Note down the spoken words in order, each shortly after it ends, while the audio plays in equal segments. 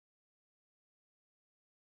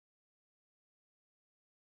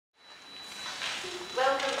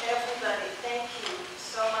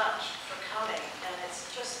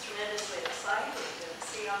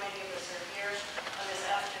how many of us are here on this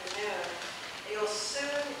afternoon, you'll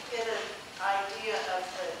soon get an idea of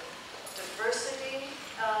the diversity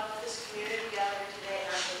of this community gathered today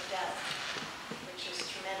and the depth, which is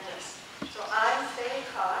tremendous. So I'm Faye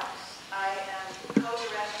Cox. I am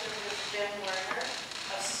co-director with Ben Werner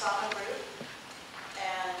of Sama Group.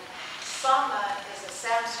 And Sama is a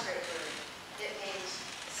Sanskrit word. It means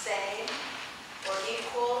same or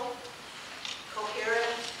equal,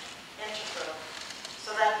 coherent, integral.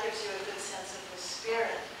 So that gives you a good sense of the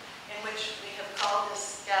spirit in which we have called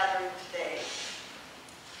this gathering today.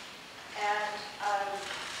 And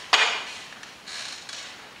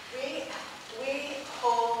we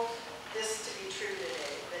hold this to be true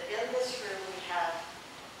today, that in this room we have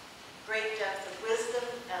great depth of wisdom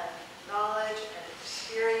and knowledge and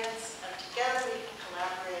experience, and together we can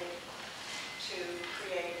collaborate to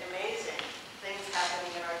create amazing things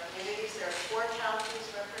happening in our communities. There are 4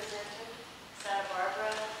 counties represented: Santa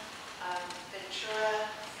Barbara, Ventura,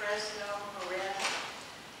 Fresno, Marin.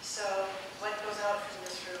 So what goes out from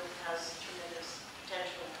this room has tremendous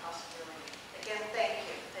potential and possibility. Again, thank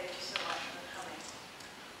you. Thank you so much for coming.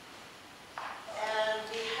 And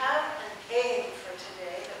we have an aim for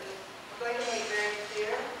today that we're going to make very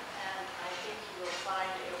clear, and I think you will find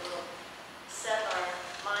it will set our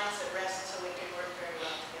minds at rest so we can work very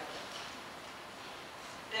well together.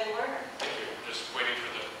 Ben Werner. Thank you. Just waiting for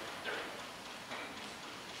the... There.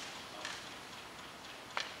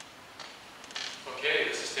 Okay,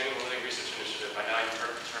 the Sustainable Living Research Initiative. By now you've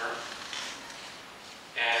heard the term.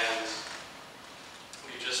 And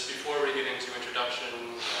we just, before we get into introduction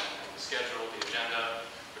and the schedule, the agenda,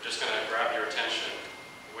 we're just going to grab your attention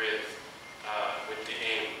with the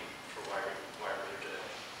aim for why we're here today.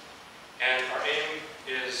 And our aim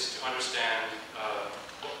is to understand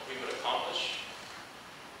what we would accomplish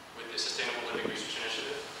with the Sustainable Living Research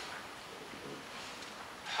Initiative,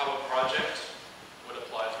 how a project would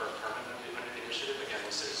apply for a permit under the initiative. Again,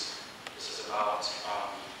 this is about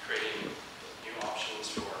creating new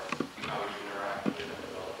options for how we interact with and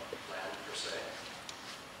develop land per se.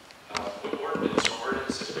 What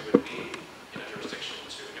ordinances we would need in a jurisdiction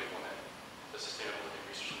to implement the Sustainable Living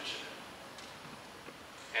Research Initiative.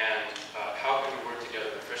 And how can we work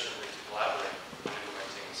together efficiently to collaborate on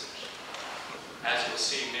implementing this initiative. As you'll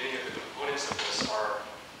see, many of the components of this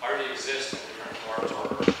already exist in different forms or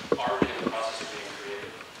are already in the process of being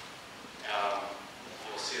created.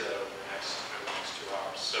 You'll see that over the next 2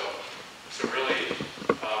 hours. So really,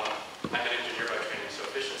 I'm an engineer by training, so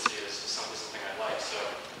efficiency is something I like. So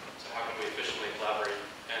how can we efficiently collaborate,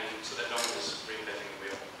 and so that no one is reinventing the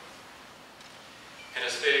wheel? And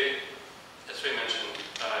as Faye mentioned,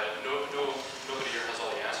 nobody here has all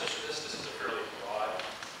the answers to this. This is a fairly broad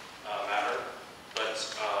matter, but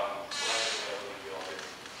collectively we all do.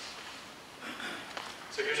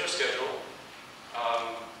 So here's our schedule.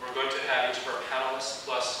 We're going to have each of our panelists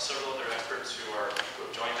plus several other experts who have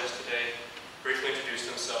joined us today briefly introduce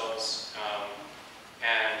themselves,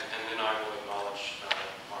 and then I will acknowledge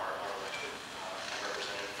our elected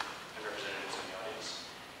and representatives in the audience.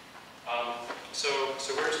 So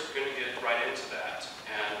we're just going to get right into that,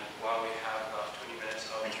 and while we have about 20 minutes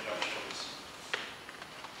of introductions,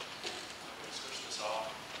 I'm going to switch this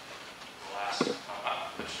off. The last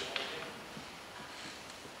that should be.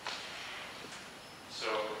 So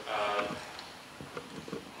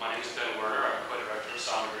my name is Ben Werner. I'm co-director of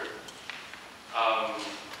Sama Group.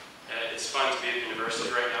 It's fun to be at the university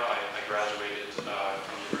right now. I graduated from the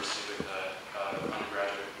university with an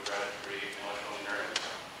undergraduate and graduate degree in electrical engineering.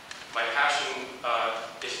 My passion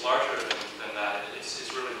is larger than that. It's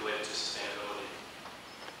really related to sustainability.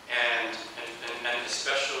 And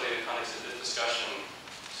especially in the context of this discussion,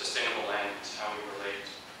 sustainable land is how we relate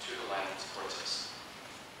to the land that supports us.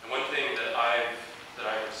 And one thing that I've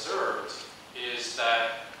observed is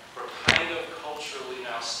that we're kind of culturally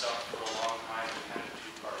now stuck for a long time in kind of a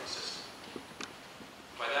two-party system.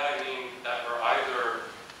 By that I mean that we're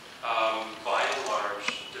either, by and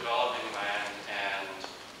large, developing land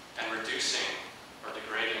and reducing or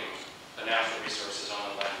degrading the natural resources on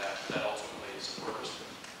the land that ultimately support us.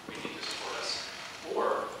 We need to support us.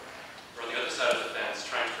 Or we're on the other side of the fence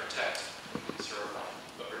trying to protect and conserve land.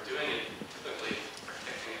 But we're doing it typically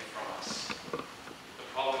protecting it from us. The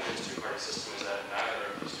problem with this two-party system is that neither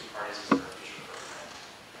of these two parties is their future program.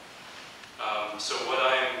 So what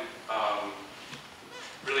I'm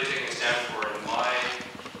really taking a stand for in my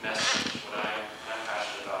message, what I'm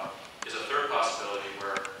passionate about, is a third possibility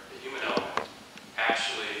where the human element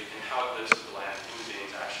actually, in how it lives with the land, human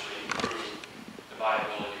beings actually improve the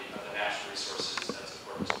viability of the natural resources that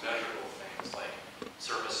support us. Measurable things like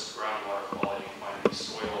surface groundwater quality, quantity,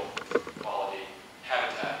 soil quality,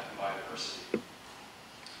 habitat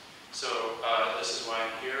So this is why I'm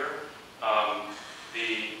here.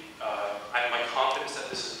 My confidence that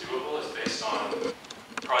this is doable is based on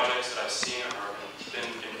projects that I've seen or been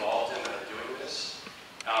involved in that are doing this.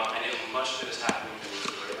 Much of it is happening beneath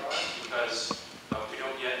the radar because we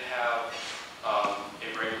don't yet have a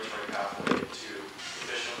regulatory pathway to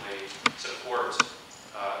efficiently support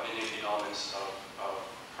many of the elements of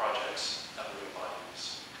projects at living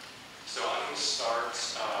bodies. So I'm going to start.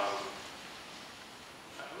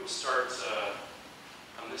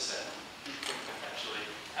 On this end, actually.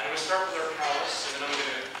 I'm going to start with our palace, and then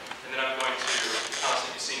I'm going to the palace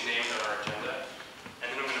that you see named on our agenda, and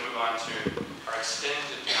then I'm going to move on to our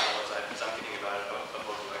extended palace as I'm thinking about it, of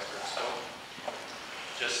local experts. So,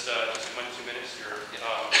 just 1 to 2 minutes here.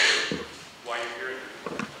 Why you're here?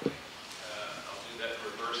 I'll do that in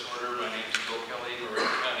reverse order. My name is Bill Kelly, Marin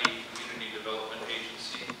County Community Development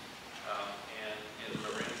Agency, and in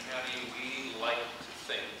Marin County, we like to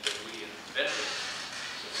think that we invented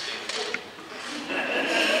sustainability. And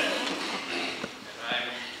I'm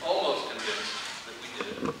almost convinced that we did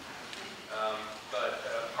it. But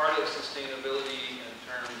part of sustainability in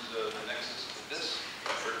terms of the nexus to this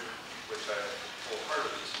effort, which I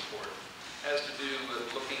wholeheartedly support, has to do with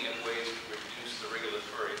looking at ways to reduce the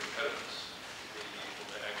regulatory impediments to being able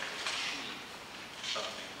to actually achieve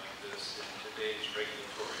something like this in today's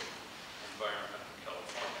regulatory environment in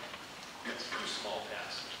California. It's a small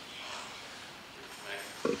task.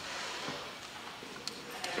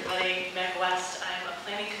 Everybody, Meg West. I'm a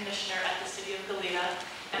planning commissioner at the City of Goleta,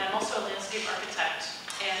 and I'm also a landscape architect.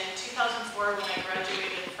 And in 2004, when I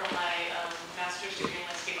graduated from my master's degree in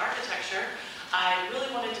landscape architecture, I really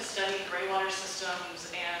wanted to study gray water systems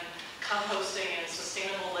and composting and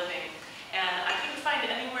sustainable living. And I couldn't find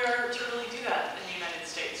anywhere to really do that in the United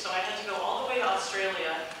States. So I had to go all the way to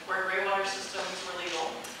Australia, where gray water systems were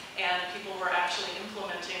legal, and people were actually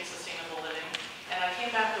implementing sustainable living. And I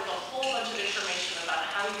came back with a whole bunch of information about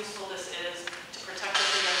how useful this is to protect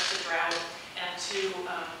us against the drought and to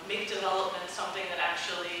make development something that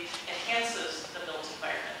actually enhances the built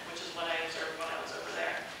environment, which is what I observed when I was over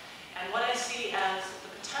there. And what I see as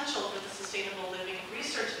the potential for the Sustainable Living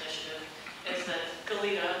Research Initiative is that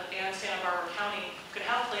Goleta and Santa Barbara County could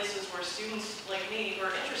have places where students like me who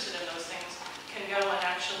are interested in those things can go and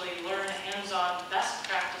actually learn hands-on best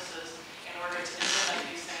practices in order to implement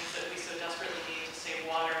these things that we so desperately need to save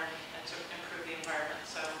water and to improve the environment.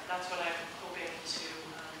 So that's what I'm hoping to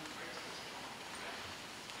bring to the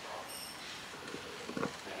table.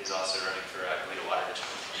 And he's also running for Goleta Water District.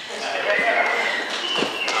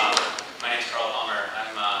 My name's Carl Palmer.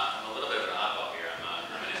 I'm a little bit of an oddball here. I'm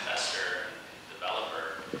an investor and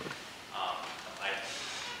developer.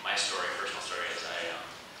 My story, personal story, is I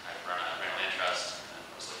run a land trust and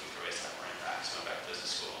was looking for ways to have more impact, so I went back to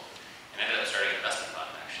business school. And ended up starting an investment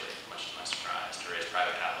fund, actually, much to my surprise, to raise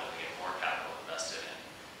private capital to get more capital invested in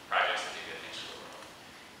projects that do good things for the world.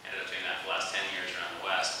 Ended up doing that for the last 10 years around the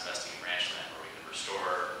West, investing in ranchland where we could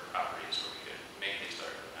restore properties, where we could make things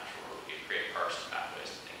better for the natural world, we could create parks and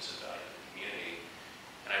pathways and things of value in the community.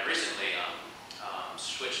 And I recently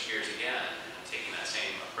switched gears again and I'm taking that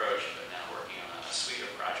same approach, but now working on a suite of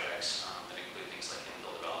projects that include things like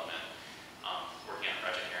infill development, working on a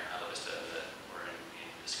project here in Isla Vista that we're in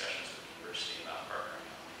discussions with the university about partnering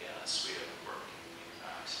on, again, a suite of work and community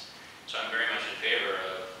impacts. So I'm very much in favor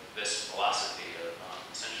of this philosophy of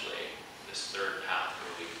essentially this third path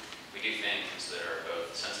where we do things that are both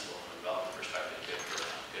sensible from a development perspective, good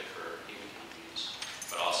for human communities,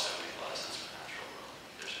 but also make a lot of sense for the natural world.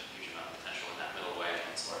 There's a huge amount of potential in that middle way, and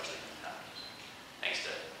it's largely untapped. Thanks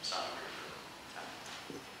to Sam for that.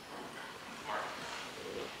 Mark.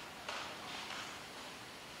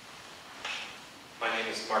 My name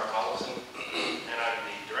is Mark Collison, and I'm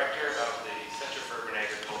the director of the Center for Urban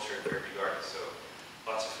Agriculture at Fairview Gardens. So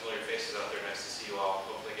lots of familiar faces out there. Nice to see you all.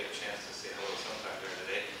 Hopefully get a chance to say hello sometime during the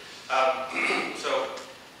day. So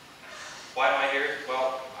why am I here?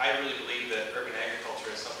 Well, I really believe that urban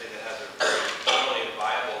agriculture is something that has not only a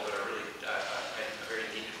viable, but a really a very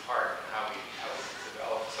needed part in how we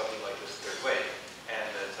develop something like this third way. And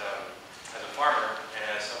that as a farmer and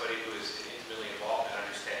as somebody who is intimately involved in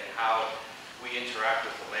understanding how we interact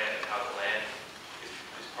with the land and how the land is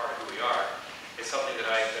part of who we are, it's something that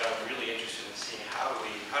I'm really interested in seeing how do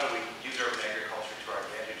we use urban agriculture to our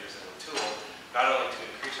advantages as a tool, not only to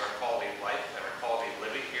increase our quality of life and our quality of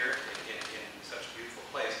living here in such a beautiful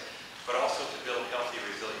place, but also to build healthy,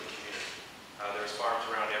 resilient communities. There's farms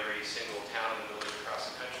around every single town and village across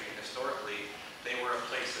the country, and historically, they were a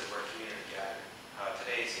place where community gathered.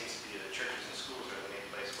 Today, it seems to be the churches and schools are the main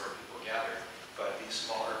place where people gather, but these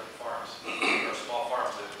small urban farms, or small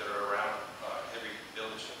farms that are around every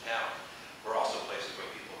village and town,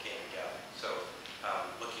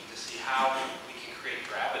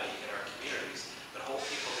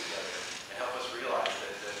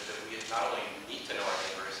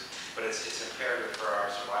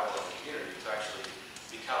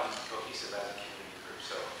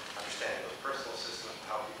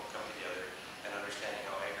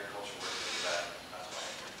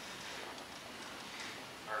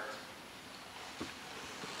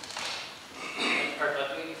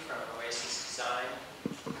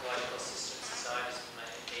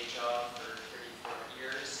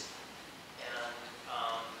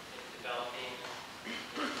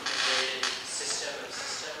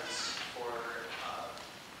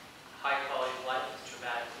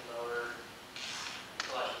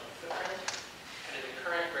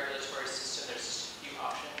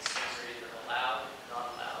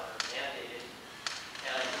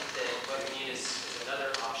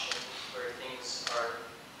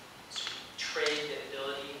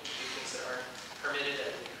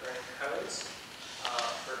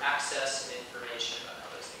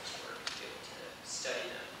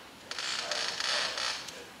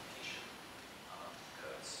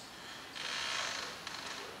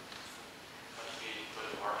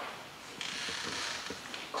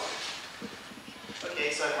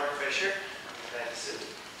 So I'm Mark Fisher. Thank you, Sue.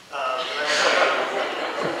 So I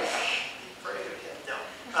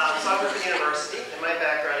work at the university, and my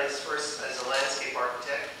background is first as a landscape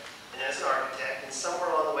architect and as an architect, and somewhere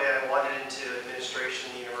along the way I wandered into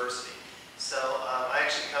administration in the university. So I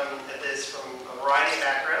actually come at this from a variety of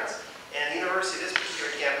backgrounds, and the university, this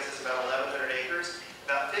particular campus is about 1,100 acres.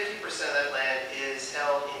 About 50% of that land is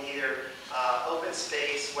held in either open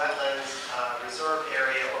space, wetlands, reserve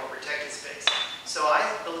area, or protected space. So I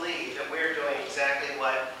believe that we're doing exactly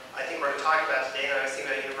what I think we're going to talk about today, and I was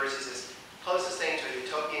thinking about universities is close this thing to a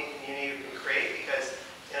utopian community we can create, because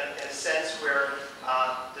in a sense where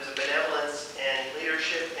there's a benevolence and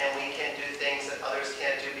leadership, and we can do things that others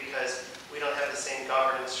can't do because we don't have the same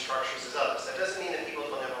governance structures as others. That doesn't mean that people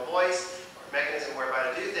don't have a voice or a mechanism whereby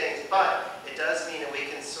to do things, but it does mean that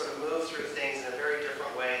we can sort of move through things in a very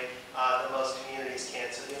different way than most communities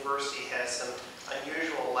can. So the university has some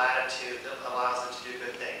unusual latitude that allows it to do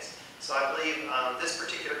good things. So I believe this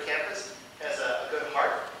particular campus has a good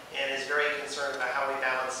heart and is very concerned about how we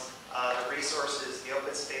balance the resources, the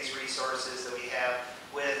open space resources that we have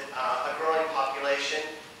with a growing population.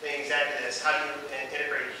 Doing exactly this: how do you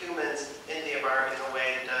integrate humans into the environment in a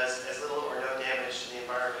way that does as little or no damage to the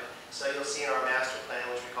environment? So you'll see in our master plan,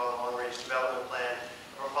 which we call the long-range development plan,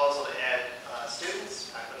 a proposal to add students,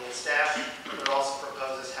 faculty, and staff, but it also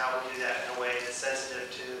proposes how we do that in a way that's sensitive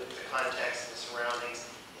to the context and the surroundings.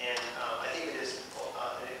 And I think it is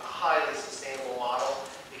a highly sustainable model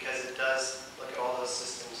because it does look at all those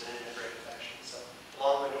systems in an integrated fashion. So,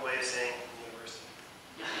 long-winded way of saying university.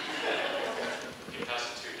 You pass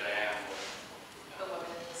it to Diane. The woman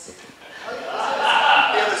in the suit. The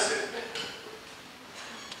other student.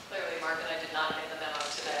 Clearly, Mark and I did not get the memo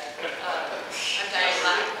today. I'm Diane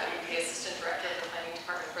Black. I'm the Assistant Director of the Planning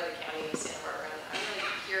Department for the County of Santa Barbara. And I'm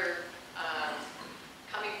really here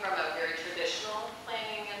coming from a very traditional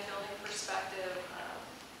planning and building perspective,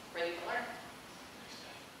 ready to learn.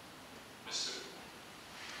 Ms. Sue.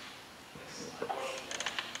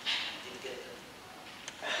 Didn't get them.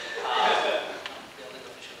 Building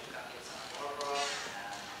official of County of Santa Barbara,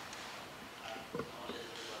 and only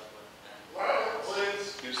the development.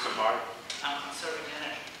 Please. Use the mark. I'm conserving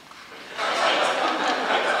energy.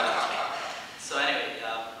 So anyway,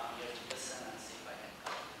 I'm here to listen and see if I can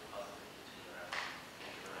come up with a positive to your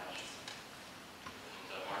thank you very much.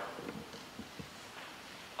 And Mark.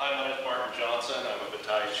 Hi, my name is Martin Johnson. I'm a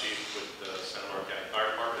battalion chief with the Santa Barbara County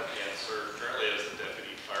Fire Department and serve currently as the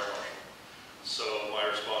deputy fire marshal. So my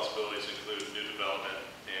responsibilities include new development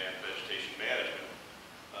and vegetation management,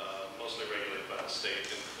 mostly regulated by the state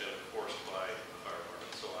and enforced by the fire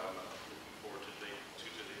department. So I'm looking forward to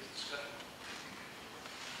today's discussion.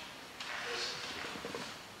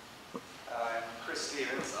 I'm Chris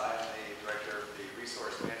Stevens. I'm the director of the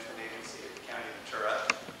Resource Management Agency of the County of Ventura.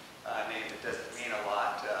 A name that doesn't mean a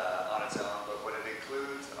lot on its own, but what it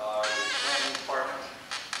includes are the planning department,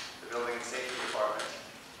 the building and safety department,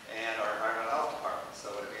 and our environmental health department. So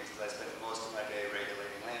what it means is I spend most of my day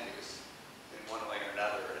regulating land use in one way or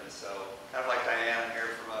another. And so, kind of like Diane, I'm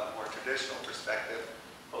here from a more traditional perspective,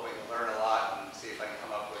 hoping to learn a lot and see if I can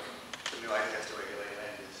come up with some new ideas to regulate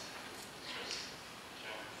land use.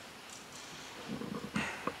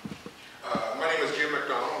 My name is Jim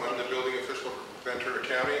McDonald. I'm the building official for Ventura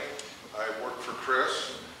County. I work for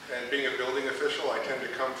Chris, and being a building official, I tend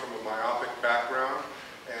to come from a myopic background,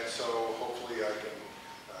 and so hopefully I can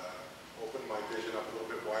open my vision up a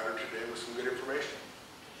little bit wider today with some good information.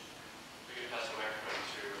 We can pass the microphone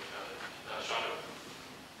to Shonda.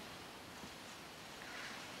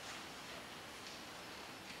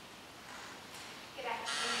 Good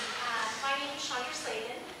afternoon. My name is Chandra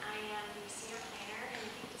Slavin. I am the senior planner in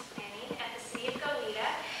campus planning at the City of Goleta.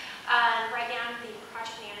 Right now I'm the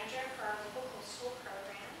project manager for our local coastal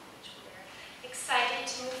program, which we're excited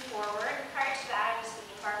to move forward. Prior to that, I was the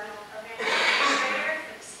environmental program administrator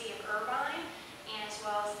for the City of Irvine, and as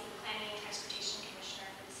well as the planning and transportation commissioner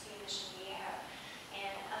for the City of Mission Viejo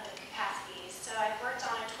and other capacities. So I've worked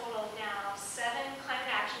on a total of now 7 climate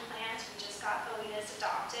action plans. We just got Goleta's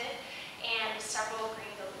adopted, and several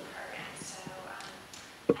green building programs. So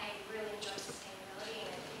I really enjoy sustainability,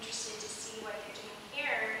 and I'm interested to see what they're doing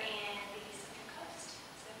here in the Central Coast.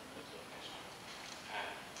 So thank you.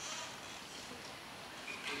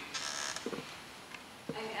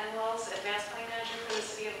 I'm Ann Wells, Advanced Planning Manager for the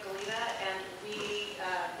City of Goleta, and we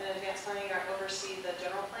in Advanced Planning oversee the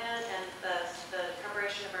general plan and the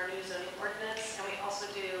preparation of our new zoning ordinance, and we also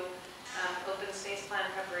do open space plan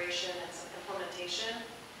preparation and some implementation.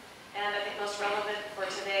 And I think most relevant for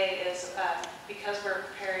today is because we're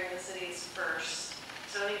preparing the city's first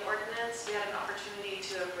zoning ordinance, we had an opportunity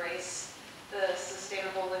to embrace the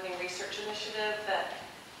Sustainable Living Research Initiative that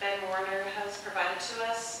Ben Warner has provided to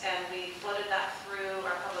us, and we floated that through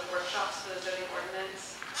our public workshops for the zoning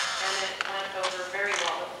ordinance, and it went over very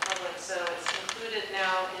well with the public, so it's included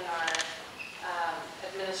now in our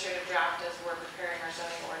administrative draft as we're preparing our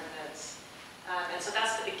zoning ordinance. And so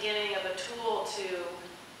that's the beginning of a tool to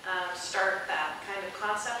start that kind of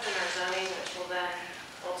concept in our zoning, which will then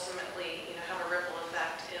ultimately, have a ripple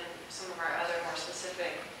effect in some of our other more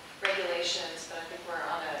specific regulations. But I think we're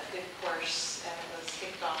on a good course, and it was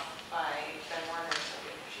kicked off by Ben Warner, so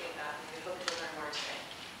we appreciate that, and we hope to learn more today.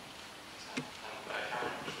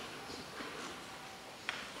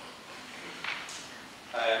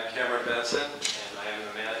 Hi, I'm Cameron Benson, and I am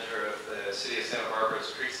the manager of the City of Santa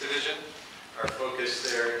Barbara's Creeks Division. Our focus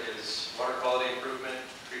there is water quality improvement,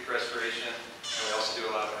 creek restoration, and we also do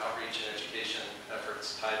a lot of outreach and education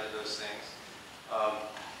efforts tied to those things.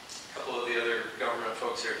 A couple of the other government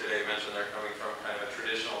folks here today mentioned they're coming from kind of a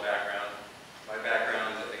traditional background. My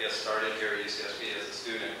background, I guess, started here at UCSB as a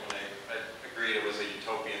student when I agreed it was a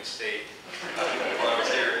utopian state while I was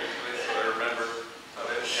here, so I remember of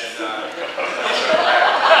it.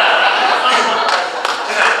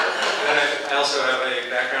 And I also have a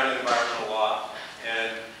background in environmental law,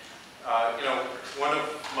 and one of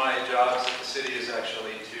my jobs at the city is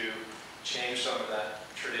actually to change some of that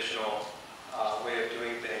traditional way of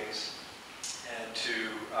doing things, and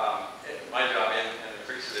to my job in the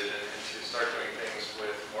Creeks Division, and to start doing things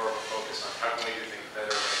with more of a focus on how can we do things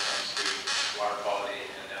better when it comes to water quality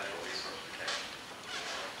and natural resource protection.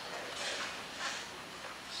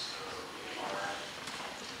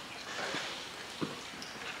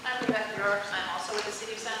 I'm Rebecca York. I'm also with the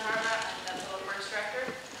City of Santa Barbara. I'm the Public Works Director.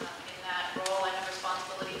 In that role, I have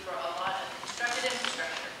responsibility for a lot of constructed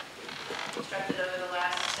infrastructure, constructed over the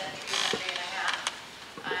last century and a half.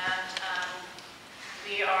 And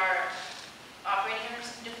we are operating under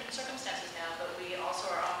some different circumstances now, but we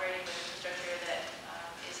also are operating with infrastructure that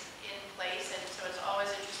is in place. And so it's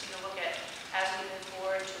always interesting to look at, as we move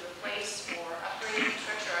forward, to replace or upgrade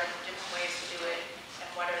infrastructure, are there different ways to do it, and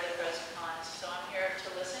what are the pros and cons. So I'm here to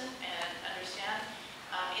listen and understand.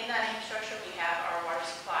 In that infrastructure, we have our water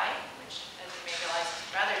supply, which, as you may realize, is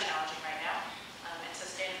rather challenging right now. And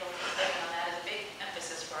sustainability on that is a big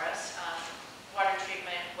emphasis for us. Water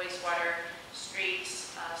treatment, wastewater,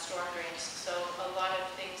 streets, storm drains. So a lot of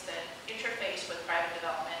things that interface with private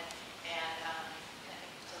development, and I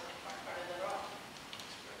think it's an important part of the role.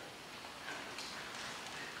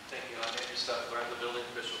 Thank you. I'm Andrew Stuffler. I'm the building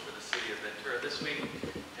official for the City of Ventura this week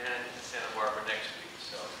and Santa Barbara next week.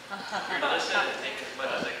 So I'm here to listen and take as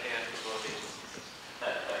much as I can from both agencies.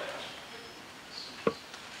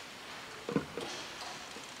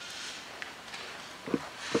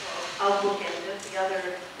 I'll look at it, the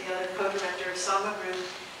other co-director of Soma Group,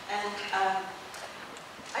 and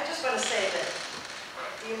I just want to say that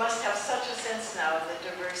you must have such a sense now of the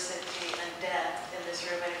diversity and depth in this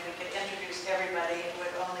room, and if we could introduce everybody, it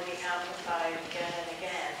would only be amplified again and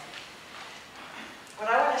again. What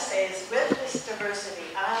I want to say is, with this diversity,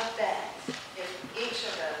 I bet if each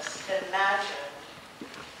of us imagined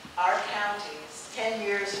our counties 10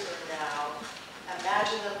 years from now,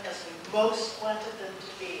 imagine them as we most wanted them to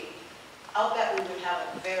be, I'll bet we would have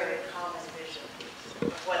a very common vision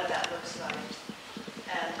of what that looks like.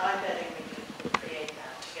 And I'm betting we can create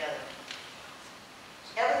that together.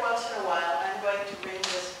 Every once in a while, I'm going to ring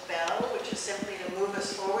this bell, which is simply to move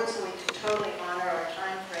us forward so we can totally honor our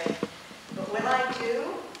time frame. But when I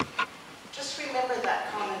do, just remember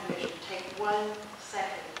that common vision. Take 1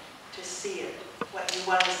 second to see it, what you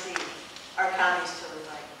want to see our counties to look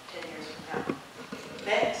like 10 years from now.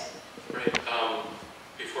 Thanks. Great.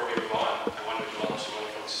 Before we move on, I want to acknowledge some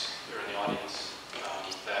other folks here in the audience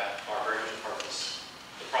that are very much a part of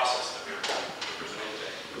the process that we're presenting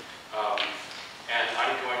today. And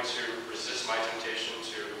I'm going to resist my temptation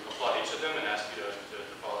to applaud each of them and ask you to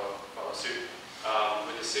follow suit.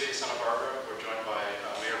 With the City of Santa Barbara, we're joined by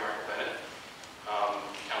Mayor Michael Bennett,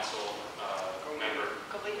 Council Member.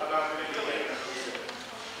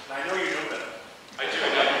 I know you know that. I do,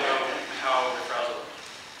 and I don't know how fragile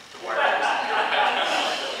the wire is.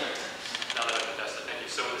 Now that I've contested, thank you.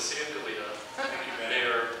 So with the City of Goleta,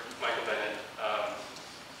 Mayor Michael Bennett,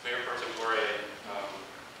 Mayor Pro Tempore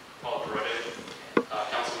Paul Barode,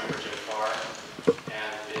 Councilmember Jim Farr,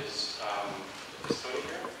 and is Tony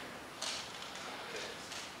here?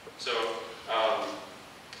 So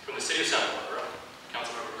from the City of Santa Barbara,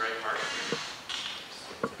 Councilmember Greg Hart.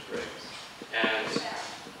 And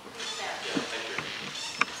thank you.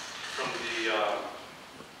 From the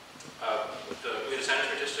Goleta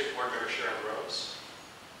Sanitary District, Board Member Sharon Rose.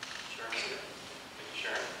 Sharon's here. Thank you,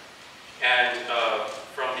 Sharon. And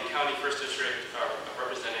first district